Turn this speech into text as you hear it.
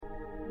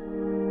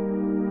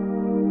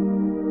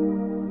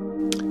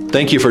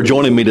Thank you for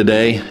joining me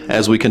today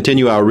as we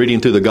continue our reading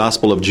through the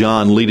Gospel of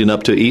John leading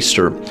up to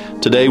Easter.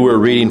 Today we're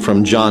reading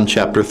from John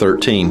chapter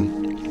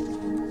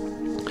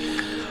 13.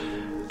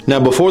 Now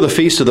before the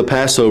feast of the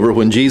Passover,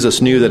 when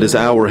Jesus knew that his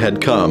hour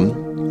had come,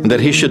 and that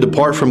he should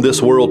depart from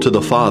this world to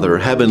the Father,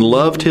 having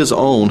loved his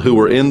own who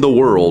were in the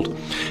world,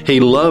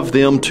 he loved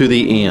them to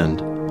the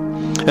end.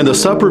 And the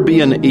supper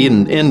being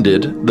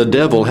ended, the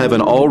devil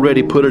having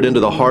already put it into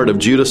the heart of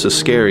Judas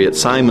Iscariot,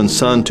 Simon's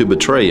son, to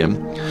betray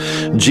him,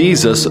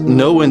 Jesus,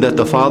 knowing that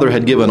the Father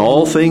had given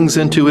all things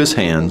into his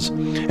hands,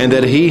 and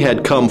that he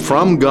had come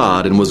from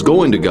God and was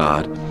going to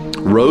God,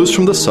 rose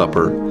from the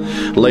supper,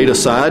 laid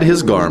aside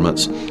his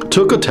garments,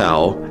 took a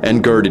towel,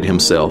 and girded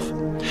himself.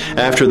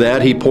 After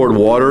that, he poured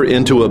water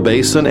into a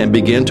basin and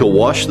began to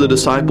wash the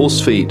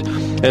disciples' feet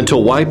and to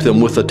wipe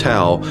them with the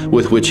towel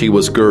with which he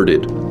was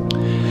girded.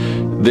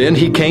 Then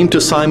he came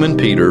to Simon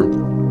Peter,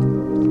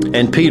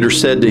 and Peter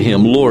said to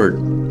him,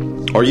 "Lord,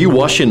 are you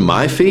washing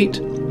my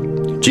feet?"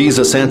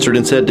 Jesus answered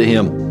and said to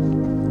him,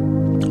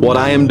 "What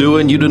I am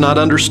doing you do not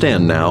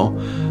understand now,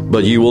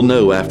 but you will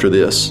know after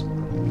this."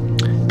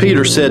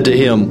 Peter said to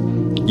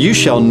him, "You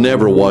shall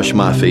never wash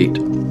my feet."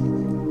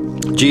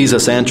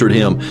 Jesus answered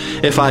him,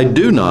 "If I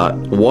do not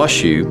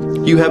wash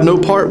you, you have no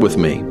part with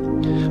me."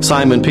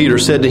 Simon Peter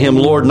said to him,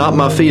 "Lord, not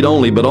my feet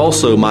only, but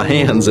also my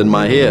hands and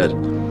my head."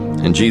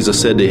 And Jesus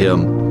said to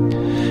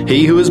him,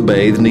 "He who is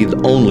bathed needs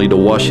only to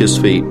wash his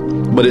feet,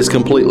 but is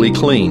completely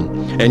clean.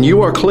 And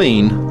you are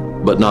clean,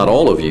 but not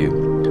all of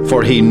you."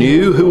 For he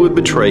knew who would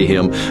betray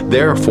him.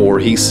 Therefore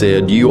he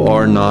said, "You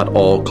are not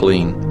all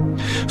clean."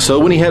 So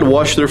when he had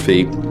washed their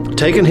feet,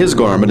 taken his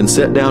garment, and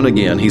sat down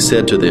again, he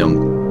said to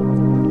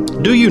them,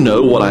 "Do you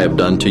know what I have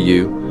done to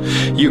you?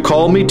 You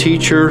call me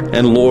teacher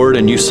and Lord,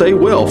 and you say,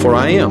 well, for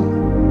I am.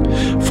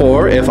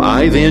 For if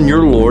I then,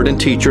 your Lord and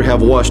teacher,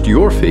 have washed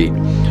your feet,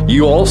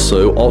 you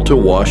also ought to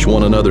wash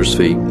one another's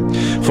feet.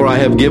 For I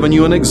have given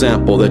you an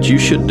example that you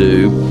should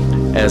do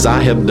as I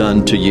have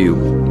done to you.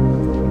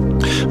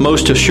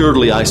 Most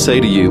assuredly I say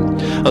to you,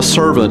 a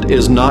servant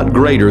is not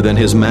greater than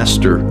his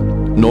master,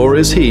 nor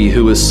is he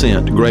who is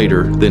sent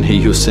greater than he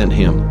who sent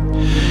him.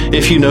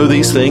 If you know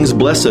these things,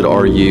 blessed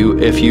are you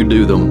if you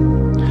do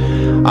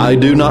them. I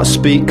do not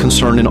speak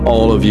concerning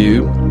all of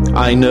you.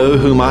 I know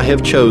whom I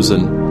have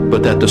chosen,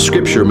 but that the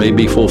scripture may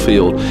be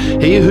fulfilled.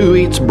 He who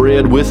eats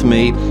bread with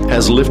me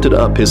has lifted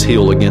up his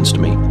heel against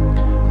me.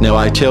 Now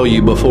I tell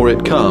you before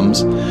it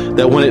comes,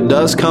 that when it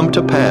does come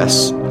to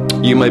pass,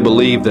 you may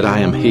believe that I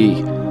am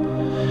he.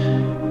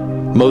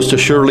 Most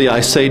assuredly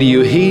I say to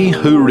you, he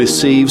who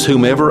receives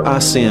whomever I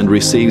send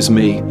receives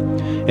me,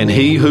 and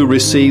he who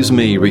receives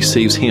me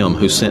receives him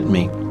who sent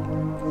me."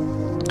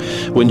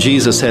 When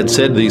Jesus had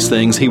said these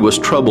things, he was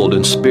troubled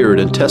in spirit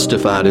and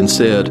testified and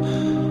said,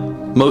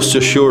 "Most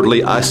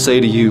assuredly I say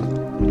to you,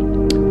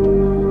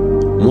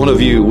 one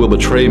of you will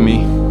betray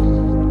me."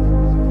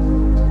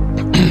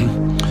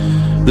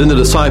 Then the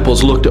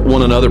disciples looked at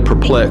one another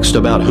perplexed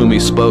about whom he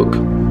spoke.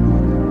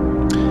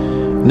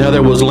 Now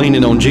there was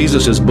leaning on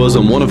Jesus'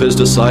 bosom one of his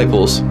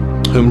disciples,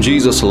 whom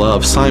Jesus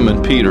loved,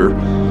 Simon Peter.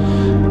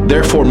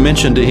 Therefore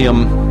mentioned to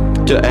him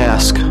to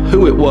ask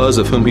who it was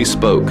of whom he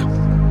spoke.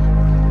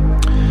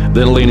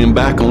 Then leaning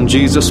back on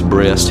Jesus'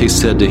 breast, he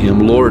said to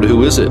him, "Lord,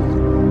 who is it?"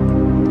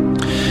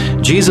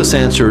 Jesus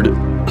answered,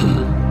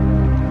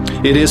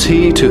 "It is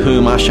he to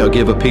whom I shall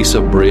give a piece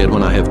of bread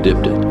when I have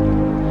dipped it."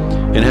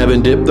 And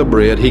having dipped the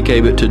bread, he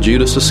gave it to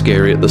Judas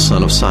Iscariot, the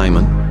son of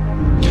Simon.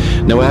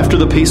 Now after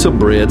the piece of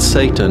bread,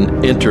 Satan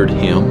entered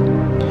him.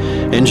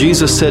 And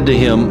Jesus said to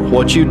him,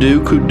 "What you do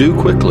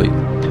quickly."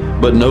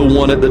 But no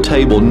one at the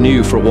table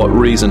knew for what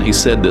reason he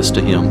said this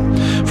to him.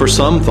 For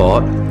some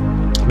thought,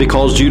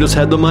 because Judas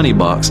had the money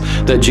box,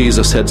 that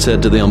Jesus had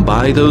said to them,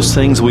 "Buy those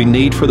things we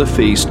need for the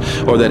feast,"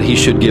 or that he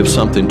should give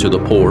something to the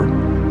poor.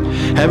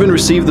 Having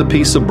received the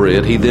piece of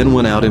bread, he then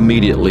went out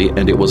immediately,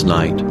 and it was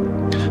night.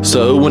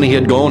 So when he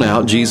had gone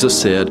out, Jesus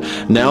said,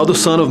 "Now the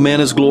Son of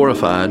Man is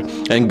glorified,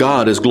 and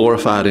God is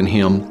glorified in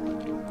him.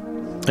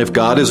 If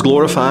God is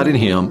glorified in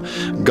him,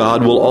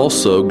 God will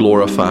also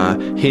glorify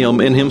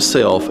him in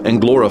himself and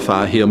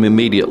glorify him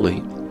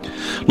immediately.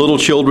 Little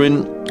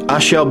children, I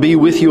shall be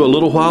with you a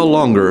little while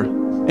longer,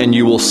 and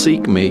you will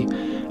seek me.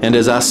 And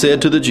as I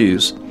said to the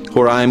Jews,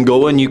 where I am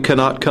going you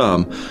cannot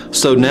come.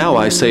 So now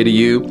I say to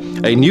you,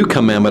 a new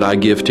commandment I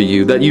give to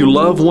you, that you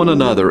love one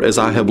another as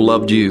I have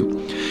loved you.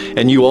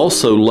 And you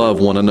also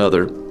love one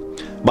another.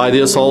 By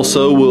this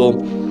also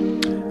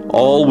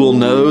all will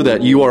know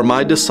that you are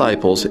my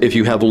disciples, if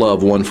you have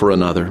love one for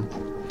another."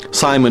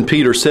 Simon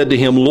Peter said to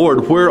him,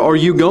 "Lord, where are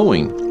you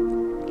going?"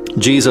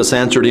 Jesus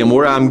answered him,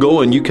 "Where I am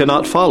going you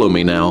cannot follow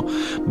me now,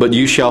 but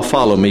you shall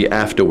follow me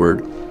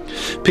afterward."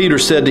 Peter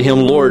said to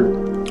him, "Lord,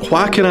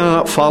 why can I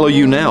not follow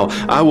you now?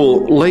 I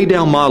will lay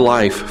down my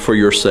life for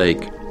your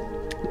sake."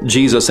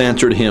 Jesus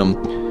answered him,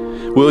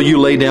 "Will you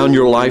lay down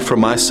your life for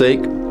my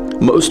sake?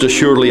 Most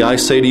assuredly I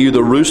say to you,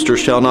 the rooster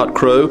shall not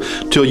crow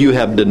till you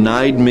have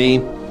denied me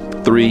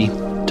 3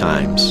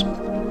 times.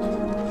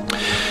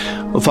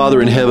 Well,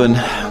 Father in heaven,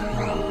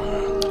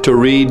 to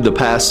read the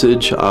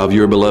passage of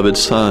your beloved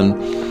Son,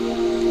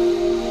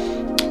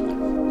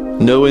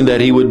 knowing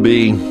that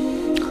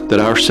that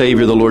our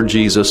Savior, the Lord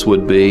Jesus,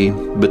 would be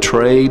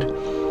betrayed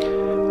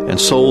and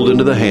sold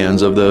into the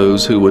hands of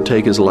those who would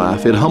take his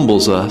life. It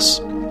humbles us.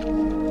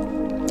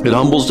 It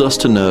humbles us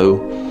to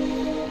know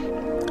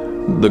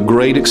the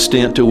great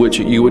extent to which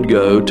you would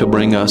go to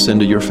bring us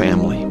into your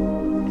family.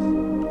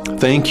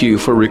 Thank you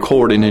for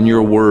recording in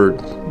your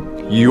word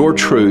your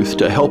truth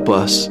to help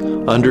us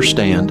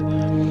understand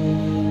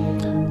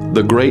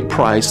the great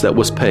price that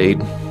was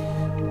paid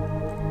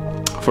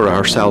for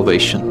our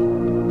salvation.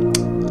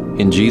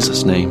 In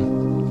Jesus'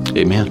 name,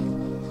 amen.